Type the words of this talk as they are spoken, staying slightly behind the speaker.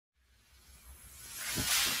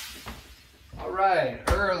Alright,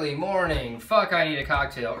 early morning. Fuck, I need a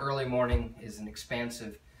cocktail. Early morning is an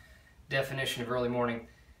expansive definition of early morning.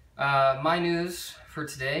 My news for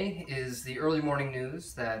today is the early morning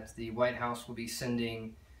news that the White House will be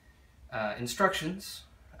sending instructions,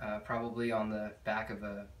 probably on the back of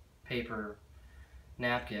a paper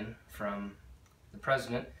napkin from the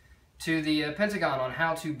president, to the Pentagon on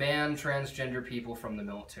how to ban transgender people from the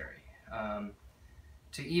military.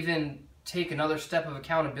 To even take another step of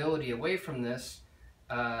accountability away from this,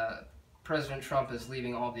 President Trump is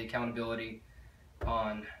leaving all the accountability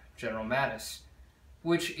on General Mattis,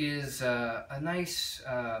 which is a nice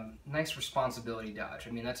responsibility dodge.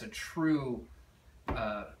 I mean, that's a true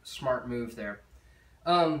smart move there.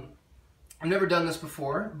 I've never done this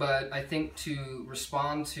before, but I think to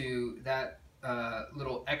respond to that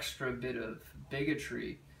little extra bit of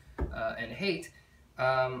bigotry and hate,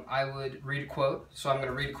 I would read a quote. So I'm going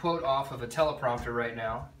to read a quote off of a teleprompter right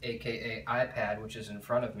now, aka iPad, which is in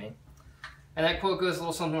front of me. And that quote goes a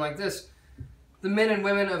little something like this. The men and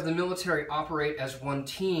women of the military operate as one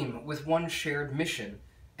team with one shared mission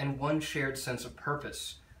and one shared sense of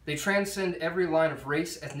purpose. They transcend every line of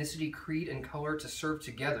race, ethnicity, creed, and color to serve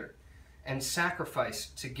together and sacrifice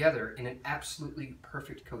together in an absolutely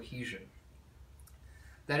perfect cohesion.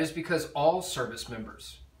 That is because all service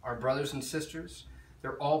members are brothers and sisters.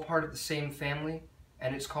 They're all part of the same family,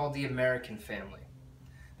 and it's called the American family.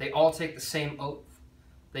 They all take the same oath,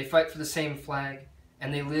 they fight for the same flag,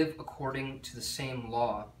 and they live according to the same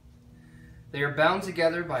law. They are bound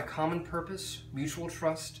together by common purpose, mutual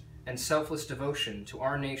trust, and selfless devotion to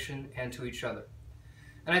our nation and to each other.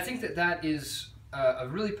 And I think that that is a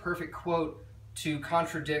really perfect quote to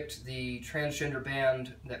contradict the transgender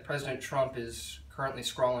ban that President Trump is currently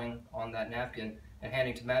scrawling on that napkin and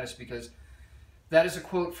handing to Mattis, because that is a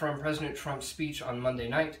quote from President Trump's speech on Monday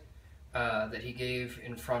night that he gave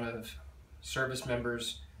in front of service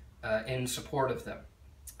members in support of them.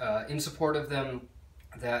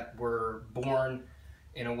 That were born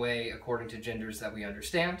in a way according to genders that we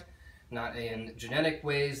understand, not in genetic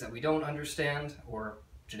ways that we don't understand or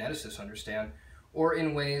geneticists understand, or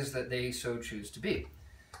in ways that they so choose to be.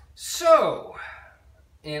 So,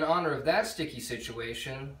 in honor of that sticky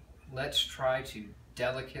situation, let's try to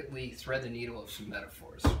delicately thread the needle of some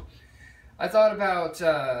metaphors. I thought about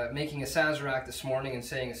making a Sazerac this morning and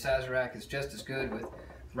saying a Sazerac is just as good with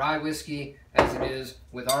rye whiskey as it is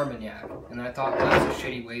with Armagnac. And I thought, well, that's a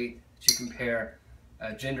shitty way to compare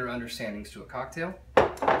gender understandings to a cocktail.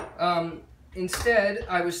 Instead,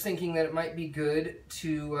 I was thinking that it might be good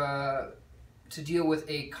to deal with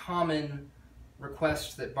a common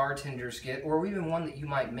request that bartenders get, or even one that you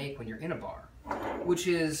might make when you're in a bar, which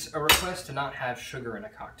is a request to not have sugar in a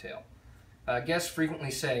cocktail. Guests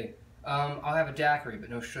frequently say, I'll have a daiquiri but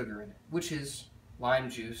no sugar in it, which is lime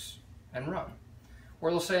juice and rum. Or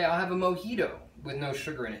they'll say, I'll have a mojito with no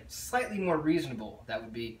sugar in it. Slightly more reasonable, that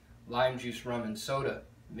would be lime juice, rum, and soda,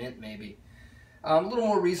 mint maybe. A little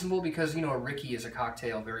more reasonable because, you know, a Ricky is a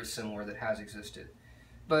cocktail very similar that has existed.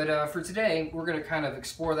 But for today, we're going to kind of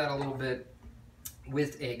explore that a little bit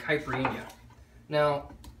with a Caipirinha. Now,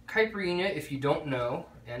 Caipirinha, if you don't know,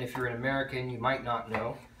 and if you're an American, you might not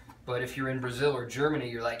know, but if you're in Brazil or Germany,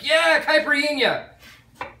 you're like, yeah, Caipirinha!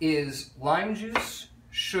 Is lime juice,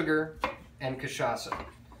 sugar, and cachaça.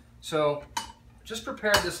 So, just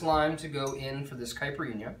prepare this lime to go in for this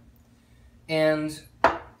Caipirinha. And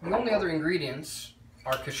the only other ingredients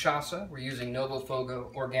are cachaça. We're using Novo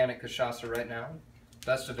Fogo organic cachaça right now.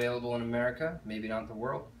 Best available in America, maybe not the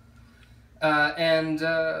world.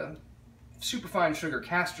 Superfine sugar,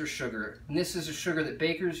 castor sugar. And this is a sugar that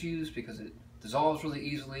bakers use because it dissolves really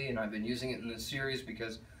easily, and I've been using it in this series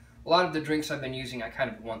because a lot of the drinks I've been using, I kind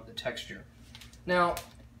of want the texture. Now,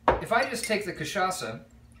 if I just take the cachaça,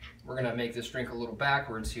 we're going to make this drink a little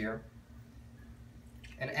backwards here,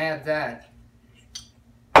 and add that,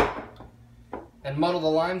 and muddle the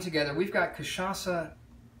lime together, we've got cachaça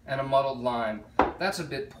and a muddled lime. That's a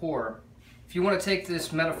bit poor. If you want to take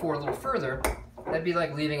this metaphor a little further, that'd be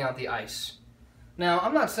like leaving out the ice. Now,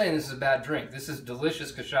 I'm not saying this is a bad drink. This is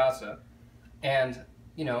delicious cachaça and,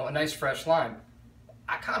 you know, a nice fresh lime.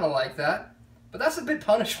 I kind of like that, but that's a bit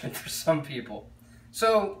punishment for some people.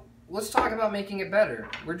 So, let's talk about making it better.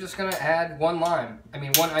 We're just going to add one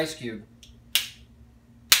ice cube.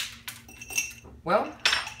 Well,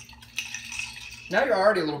 now you're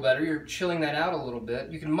already a little better. You're chilling that out a little bit.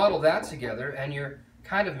 You can muddle that together, and you're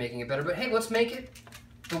kind of making it better. But hey, let's make it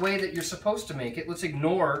the way that you're supposed to make it. Let's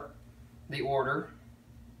ignore the order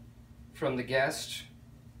from the guest.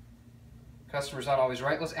 Customer's not always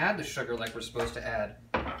right. Let's add the sugar like we're supposed to add.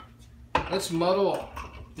 Let's muddle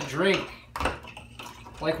the drink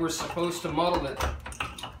like we're supposed to muddle it.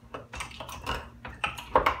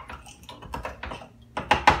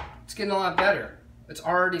 It's getting a lot better. It's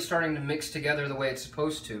already starting to mix together the way it's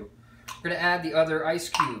supposed to. We're going to add the other ice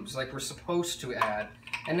cubes like we're supposed to add.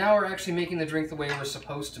 And now we're actually making the drink the way we're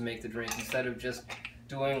supposed to make the drink instead of just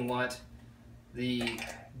doing what the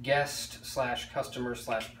guest slash customer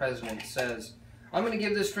slash president says. I'm going to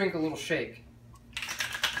give this drink a little shake.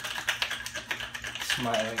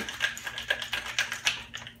 Smiling.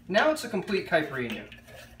 Now it's a complete caipirinha.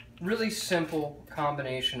 Really simple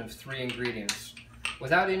combination of 3 ingredients.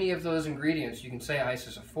 Without any of those ingredients, you can say ice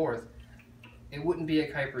is a 4th. It wouldn't be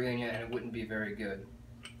a caipirinha and it wouldn't be very good.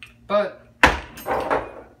 But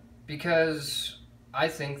because I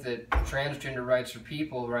think that transgender rights are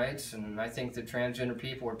people rights, and I think that transgender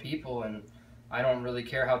people are people, and I don't really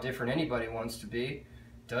care how different anybody wants to be,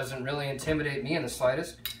 doesn't really intimidate me in the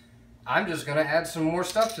slightest, I'm just going to add some more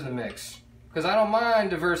stuff to the mix. Because I don't mind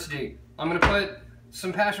diversity. I'm going to put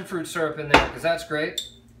some passion fruit syrup in there, because that's great.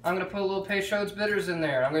 I'm going to put a little Peychaud's bitters in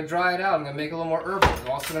there. I'm going to dry it out. I'm going to make it a little more herbal.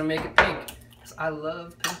 I'm also going to make it pink. Because I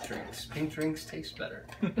love pink drinks. Pink drinks taste better.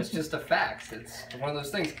 It's just a fact. It's one of those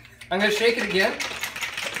things. I'm going to shake it again.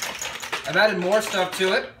 I've added more stuff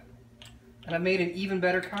to it. And I've made an even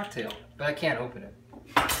better cocktail. But I can't open it.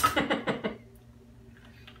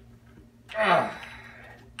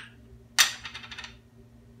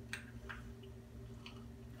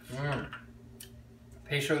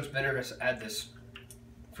 Peychaud's bitters add this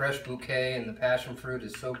fresh bouquet, and the passion fruit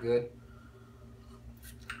is so good.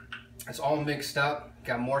 It's all mixed up.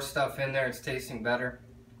 Got more stuff in there. It's tasting better.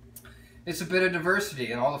 It's a bit of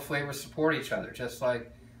diversity, and all the flavors support each other, just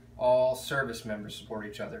like all service members support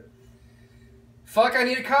each other. Fuck, I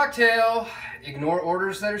need a cocktail. Ignore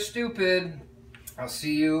orders that are stupid. I'll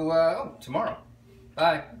see you tomorrow.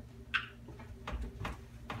 Bye.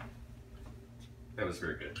 That was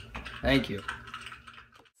very good. Thank you.